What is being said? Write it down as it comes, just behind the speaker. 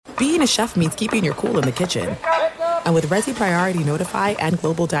being a chef means keeping your cool in the kitchen. And with Resi Priority Notify and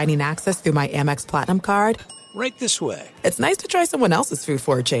Global Dining Access through my Amex Platinum card, right this way. It's nice to try someone else's food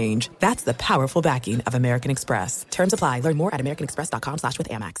for a change. That's the powerful backing of American Express. Terms apply. Learn more at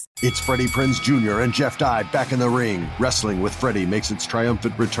americanexpress.com/withAmex. It's Freddie Prinze Jr. and Jeff Dye back in the ring. Wrestling with Freddie makes its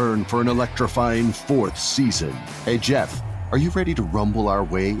triumphant return for an electrifying 4th season. Hey, Jeff, are you ready to rumble our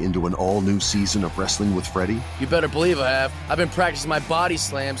way into an all-new season of Wrestling with Freddie? You better believe I have. I've been practicing my body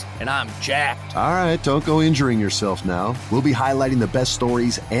slams, and I'm jacked. All right, don't go injuring yourself now. We'll be highlighting the best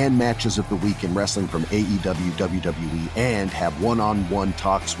stories and matches of the week in wrestling from AEW, WWE, and have one-on-one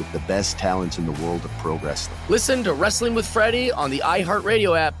talks with the best talents in the world of pro wrestling. Listen to Wrestling with Freddie on the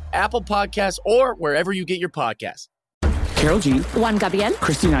iHeartRadio app, Apple Podcasts, or wherever you get your podcasts. Karol G. Juan Gabriel.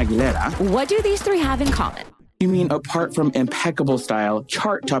 Christina Aguilera. What do these three have in common? You mean apart from impeccable style,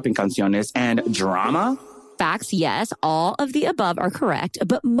 chart-topping canciones, and drama? Facts, yes, all of the above are correct,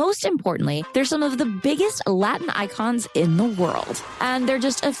 but most importantly, they're some of the biggest Latin icons in the world. And they're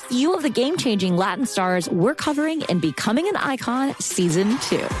just a few of the game-changing Latin stars we're covering in Becoming an Icon Season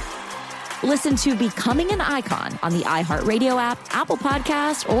 2. Listen to Becoming an Icon on the iHeartRadio app, Apple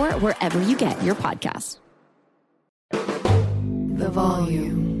Podcasts, or wherever you get your podcasts. The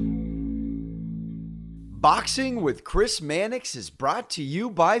Volume. Boxing with Chris Mannix is brought to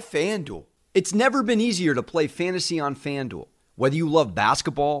you by FanDuel. It's never been easier to play fantasy on FanDuel. Whether you love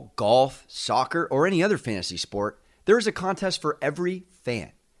basketball, golf, soccer, or any other fantasy sport, there is a contest for every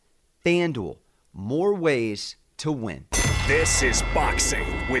fan. FanDuel, more ways to win. This is Boxing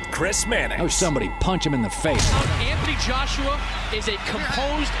with Chris Mannix. Oh, somebody punch him in the face. Anthony Joshua is a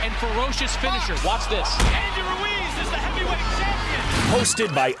composed and ferocious finisher. Watch this. Andy Ruiz is the heavyweight champion.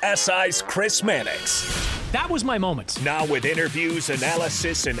 Hosted by SI's Chris Mannix. That was my moment. Now with interviews,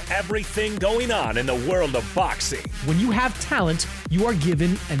 analysis, and everything going on in the world of boxing. When you have talent, you are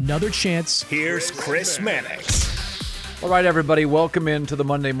given another chance. Here's Chris Mannix. All right, everybody, welcome into the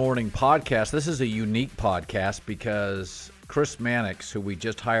Monday Morning Podcast. This is a unique podcast because Chris Mannix, who we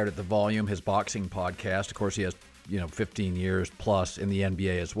just hired at The Volume, his boxing podcast, of course, he has 15 years plus in the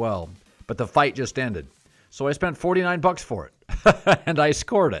NBA as well. But the fight just ended. So I spent $49 for it, and I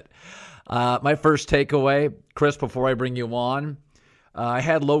scored it. My first takeaway, Chris, before I bring you on, I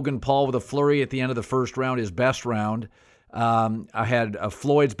had Logan Paul with a flurry at the end of the first round, his best round. I had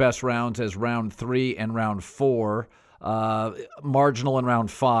Floyd's best rounds as round 3 and round 4, marginal in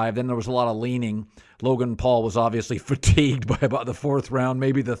round 5. Then there was a lot of leaning. Logan Paul was obviously fatigued by about the 4th round,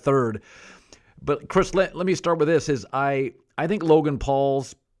 maybe the 3rd. But Chris, let me start with this. I think Logan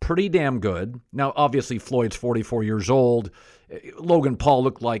Paul's pretty damn good. Now, obviously, Floyd's 44 years old. Logan Paul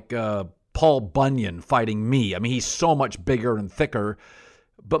looked like Paul Bunyan fighting me. I mean, he's so much bigger and thicker.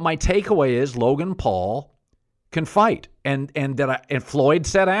 But my takeaway is Logan Paul can fight. And Floyd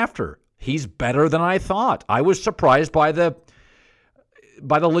said after, he's better than I thought. I was surprised by the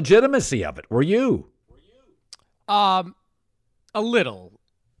legitimacy of it. Were you? A little.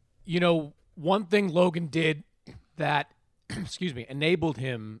 One thing Logan did that enabled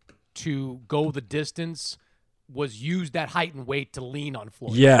him to go the distance was use that height and weight to lean on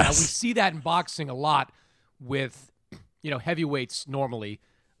Floyd. Yes. Now, we see that in boxing a lot with, heavyweights normally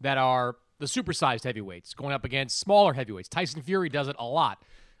that are the supersized heavyweights going up against smaller heavyweights. Tyson Fury does it a lot.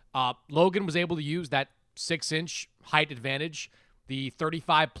 Logan was able to use that 6-inch height advantage, the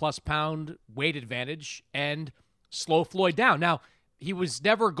 35-plus pound weight advantage, and slow Floyd down. Now, he was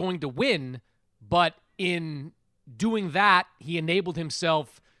never going to win, but in doing that, he enabled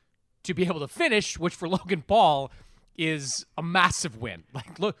himself to be able to finish, which for Logan Paul is a massive win.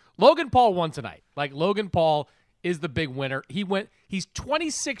 Logan Paul won tonight. Logan Paul is the big winner. He's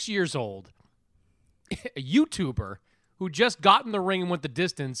 26 years old, a YouTuber who just got in the ring and went the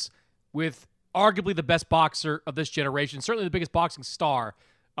distance with arguably the best boxer of this generation, certainly the biggest boxing star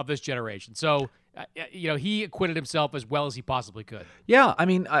of this generation. So, he acquitted himself as well as he possibly could. Yeah, I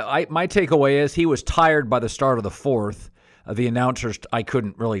mean, my takeaway is he was tired by the start of the 4th. The announcers, I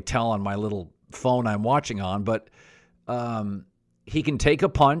couldn't really tell on my little phone I'm watching on, but he can take a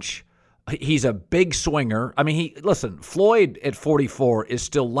punch. He's a big swinger. I mean, Floyd at 44 is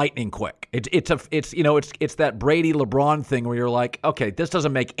still lightning quick. It's that Brady LeBron thing where you're like, okay, this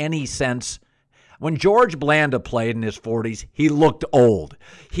doesn't make any sense. When George Blanda played in his 40s, he looked old.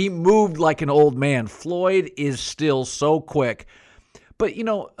 He moved like an old man. Floyd is still so quick. But,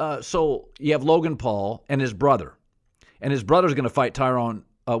 so you have Logan Paul and his brother. And his brother's going to fight Tyron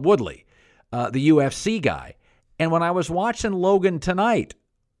Woodley, the UFC guy. And when I was watching Logan tonight,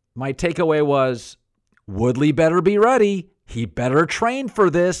 my takeaway was Woodley better be ready. He better train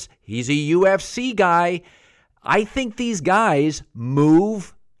for this. He's a UFC guy. I think these guys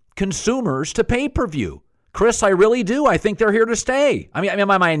move consumers to pay-per-view. Chris, I really do. I think they're here to stay. I mean, am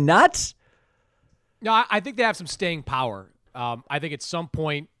I nuts? No, I think they have some staying power. I think at some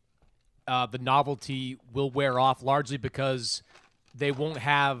point the novelty will wear off, largely because they won't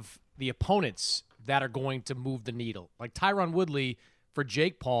have the opponents that are going to move the needle. Like Tyron Woodley for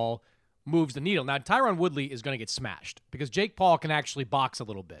Jake Paul moves the needle. Now, Tyron Woodley is going to get smashed because Jake Paul can actually box a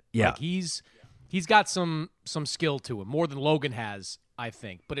little bit. Yeah. Like he's got some skill to him, more than Logan has, I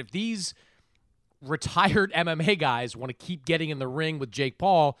think. But if these retired MMA guys want to keep getting in the ring with Jake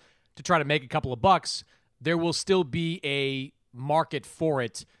Paul to try to make a couple of bucks, there will still be a market for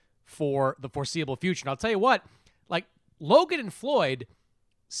it for the foreseeable future. And I'll tell you what, like Logan and Floyd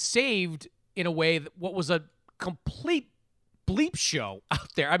saved in a way that what was a complete bleep show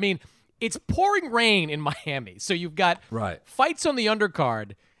out there. I mean, it's pouring rain in Miami. So you've got fights on the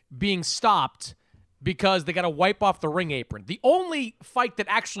undercard being stopped because they got to wipe off the ring apron. The only fight that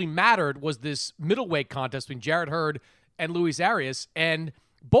actually mattered was this middleweight contest between Jarrett Hurd and Luis Arias, and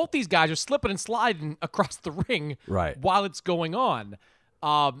both these guys are slipping and sliding across the ring while it's going on.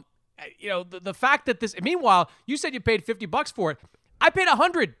 The fact that this – meanwhile, you said you paid $50 for it. I paid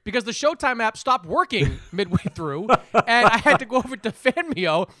 $100 because the Showtime app stopped working midway through, and I had to go over to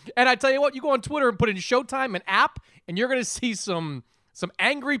Fanmio. And I tell you what, you go on Twitter and put in Showtime and app, and you're going to see some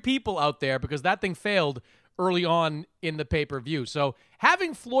angry people out there because that thing failed early on in the pay-per-view. So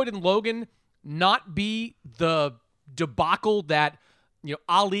having Floyd and Logan not be the debacle that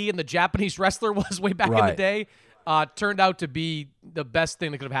Ali and the Japanese wrestler was way back in the day turned out to be the best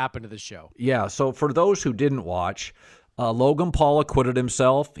thing that could have happened to this show. Yeah, so for those who didn't watch, Logan Paul acquitted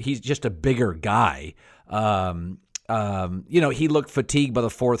himself. He's just a bigger guy. He looked fatigued by the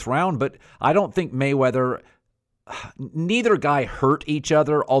fourth round, but I don't think Mayweather... Neither guy hurt each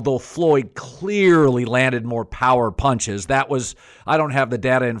other, although Floyd clearly landed more power punches. That was, I don't have the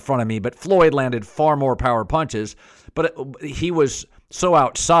data in front of me, but Floyd landed far more power punches. But he was so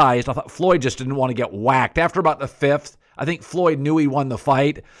outsized, I thought Floyd just didn't want to get whacked. After about the fifth, I think Floyd knew he won the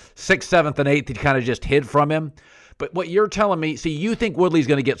fight. Sixth, seventh, and eighth, he kind of just hid from him. But what you're telling me, see, you think Woodley's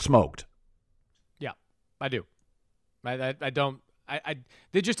going to get smoked? Yeah, I do. I don't.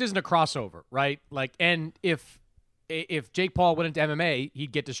 There just isn't a crossover, right? Like, and if Jake Paul went into MMA,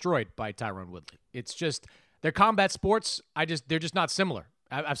 he'd get destroyed by Tyron Woodley. It's just they're combat sports. They're just not similar.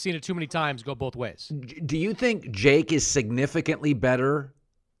 I've seen it too many times go both ways. Do you think Jake is significantly better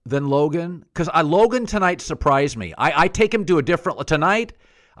than Logan? Because Logan tonight surprised me. I take him to a different tonight.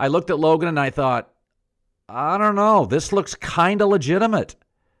 I looked at Logan and I thought, I don't know. This looks kind of legitimate.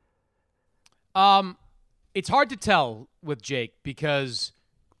 It's hard to tell with Jake because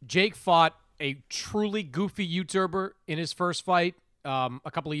Jake fought a truly goofy YouTuber in his first fight a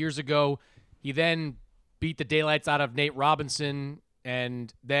couple of years ago. He then beat the daylights out of Nate Robinson,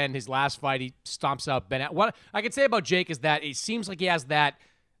 and then his last fight, he stomps out Ben. What I can say about Jake is that it seems like he has that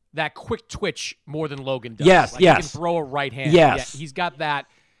quick twitch more than Logan does. Yes, He can throw a right hand. Yes. Yeah, he's got that,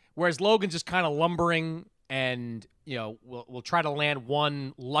 whereas Logan's just kind of lumbering and, will try to land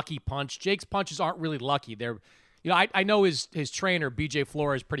one lucky punch. Jake's punches aren't really lucky. They're, I know his trainer, BJ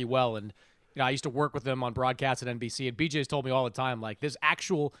Flores, pretty well, and I used to work with him on broadcast at NBC, and BJ's told me all the time, like, there's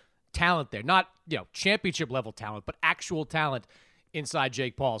actual talent there. Not, championship-level talent, but actual talent inside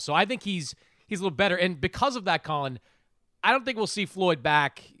Jake Paul. So I think he's a little better. And because of that, Colin, I don't think we'll see Floyd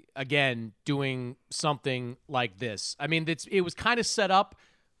back again doing something like this. I mean, it was kind of set up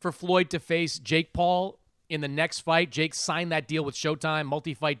for Floyd to face Jake Paul in the next fight. Jake signed that deal with Showtime,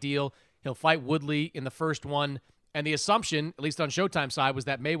 multi-fight deal. He'll fight Woodley in the first one. And the assumption, at least on Showtime's side, was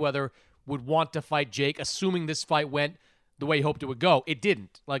that Mayweather would want to fight Jake, assuming this fight went the way he hoped it would go. It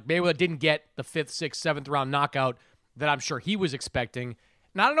didn't. Like, Mayweather didn't get the 5th, 6th, 7th round knockout that I'm sure he was expecting.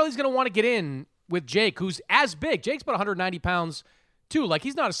 And I don't know if he's going to want to get in with Jake, who's as big. Jake's about 190 pounds, too. Like,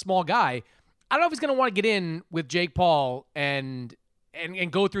 he's not a small guy. I don't know if he's going to want to get in with Jake Paul and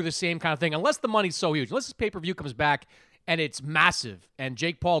go through the same kind of thing, unless the money's so huge. Unless this pay-per-view comes back and it's massive, and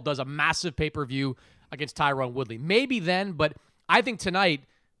Jake Paul does a massive pay-per-view against Tyron Woodley. Maybe then, but I think tonight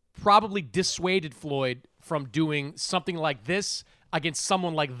probably dissuaded Floyd from doing something like this against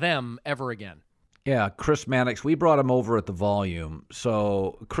someone like them ever again. Yeah, Chris Mannix, we brought him over at the Volume.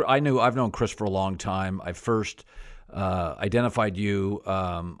 So I've known Chris for a long time. I first identified you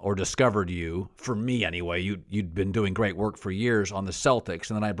or discovered you, for me anyway. You'd been doing great work for years on the Celtics,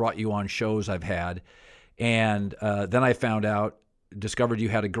 and then I brought you on shows I've had. And then I discovered you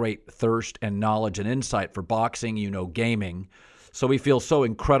had a great thirst and knowledge and insight for boxing, gaming. So we feel so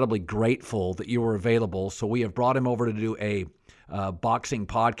incredibly grateful that you were available. So we have brought him over to do a boxing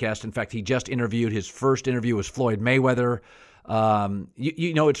podcast. In fact, he just interviewed. His first interview was Floyd Mayweather.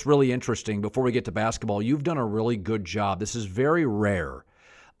 You know, it's really interesting. Before we get to basketball, you've done a really good job. This is very rare.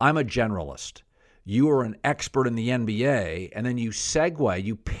 I'm a generalist. You are an expert in the NBA, and then you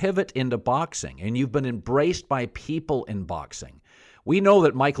pivot into boxing, and you've been embraced by people in boxing. We know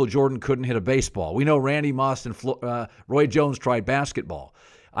that Michael Jordan couldn't hit a baseball. We know Randy Moss and Roy Jones tried basketball.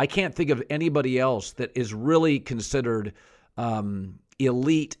 I can't think of anybody else that is really considered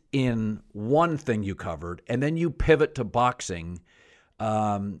elite in one thing you covered, and then you pivot to boxing.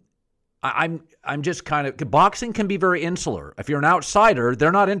 I'm just kind of, boxing can be very insular. If you're an outsider,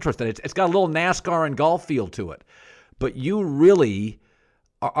 they're not interested. It's got a little NASCAR and golf feel to it. But you really,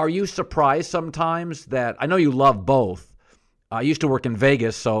 are you surprised sometimes that, I know you love both. I used to work in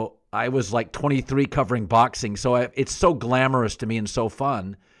Vegas, so I was like 23 covering boxing. So it's so glamorous to me and so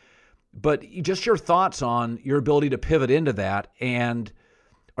fun. But just your thoughts on your ability to pivot into that. And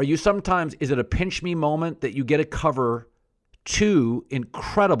are you sometimes, is it a pinch me moment that you get to cover two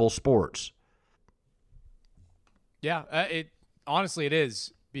incredible sports? Yeah, honestly it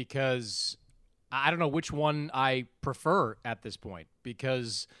is, because I don't know which one I prefer at this point,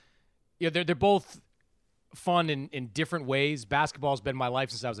 because they're both fun in different ways. Basketball's been my life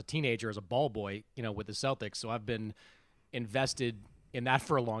since I was a teenager as a ball boy, with the Celtics. So I've been invested in that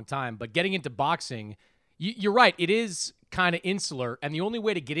for a long time. But getting into boxing, you're right, it is kind of insular, and the only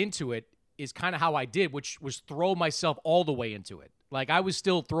way to get into it is kind of how I did, which was throw myself all the way into it. Like, I was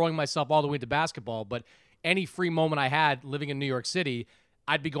still throwing myself all the way into basketball, but any free moment I had living in New York City,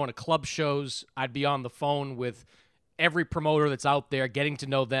 I'd be going to club shows, I'd be on the phone with every promoter that's out there, getting to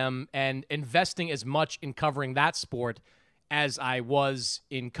know them, and investing as much in covering that sport as I was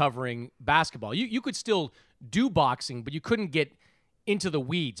in covering basketball. You could still do boxing, but you couldn't get into the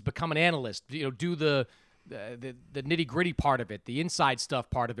weeds, become an analyst, do the nitty-gritty part of it, the inside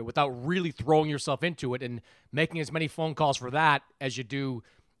stuff part of it, without really throwing yourself into it and making as many phone calls for that as you do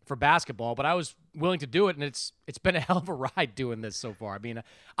for basketball. But I was willing to do it, and it's been a hell of a ride doing this so far. I mean,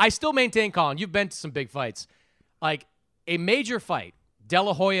 I still maintain, Colin, you've been to some big fights. Like, a major fight, De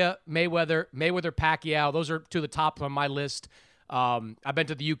La Hoya, Mayweather, Pacquiao, those are two of the top on my list. I've been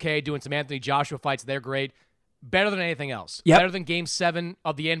to the UK doing some Anthony Joshua fights. They're great. Better than anything else. Yep. Better than Game 7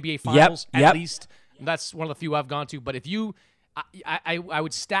 of the NBA Finals, at least. That's one of the few I've gone to. But if I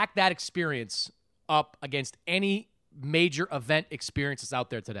would stack that experience up against any major event experiences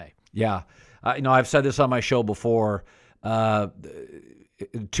out there today. Yeah. I've said this on my show before.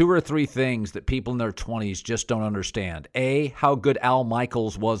 2 or 3 things that people in their 20s just don't understand. A, how good Al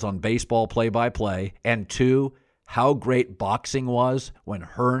Michaels was on baseball play-by-play. And 2, how great boxing was when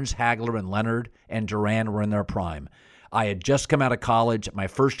Hearns, Hagler, and Leonard and Duran were in their prime. I had just come out of college. My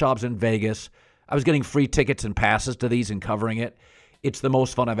first job's in Vegas. I was getting free tickets and passes to these and covering it. It's the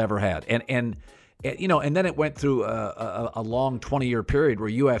most fun I've ever had. And then it went through a long 20-year period where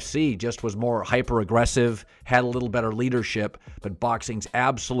UFC just was more hyper-aggressive, had a little better leadership, but boxing's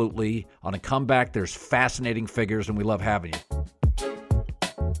absolutely on a comeback. There's fascinating figures, and we love having you.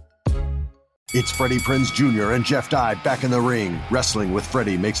 It's Freddie Prinze Jr. and Jeff Dye back in the ring. Wrestling with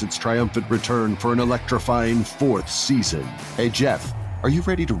Freddie makes its triumphant return for an electrifying 4th season. Hey, Jeff, are you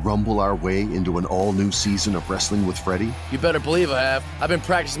ready to rumble our way into an all-new season of Wrestling with Freddie? You better believe I have. I've been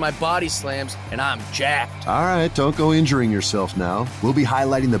practicing my body slams, and I'm jacked. All right, don't go injuring yourself now. We'll be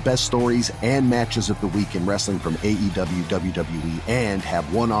highlighting the best stories and matches of the week in wrestling from AEW, WWE, and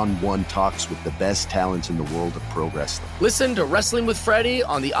have one-on-one talks with the best talents in the world of pro wrestling. Listen to Wrestling with Freddie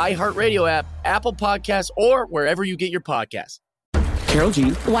on the iHeartRadio app, Apple Podcasts, or wherever you get your podcasts. Karol G,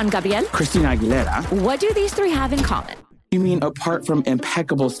 Juan Gabriel, Christina Aguilera. What do these 3 have in common? You mean apart from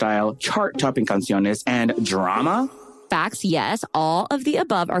impeccable style, chart-topping canciones, and drama? Facts, yes, all of the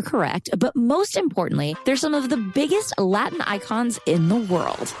above are correct, but most importantly, they're some of the biggest Latin icons in the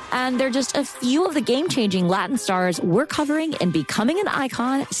world. And they're just a few of the game-changing Latin stars we're covering in Becoming an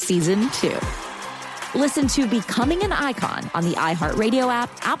Icon Season 2. Listen to Becoming an Icon on the iHeartRadio app,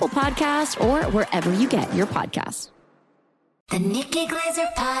 Apple Podcasts, or wherever you get your podcasts. The Nikki Glaser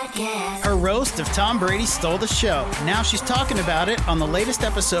Podcast. Her roast of Tom Brady stole the show. Now she's talking about it on the latest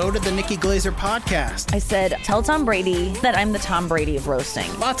episode of the Nikki Glaser Podcast. I said, tell Tom Brady that I'm the Tom Brady of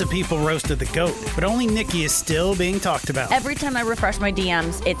roasting. Lots of people roasted the GOAT, but only Nikki is still being talked about. Every time I refresh my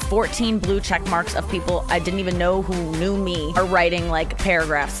DMs, it's 14 blue check marks of people I didn't even know who knew me are writing like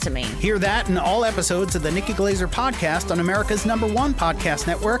paragraphs to me. Hear that in all episodes of the Nikki Glaser Podcast on America's #1 podcast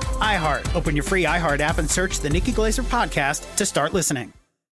network, iHeart. Open your free iHeart app and search the Nikki Glaser Podcast to start listening.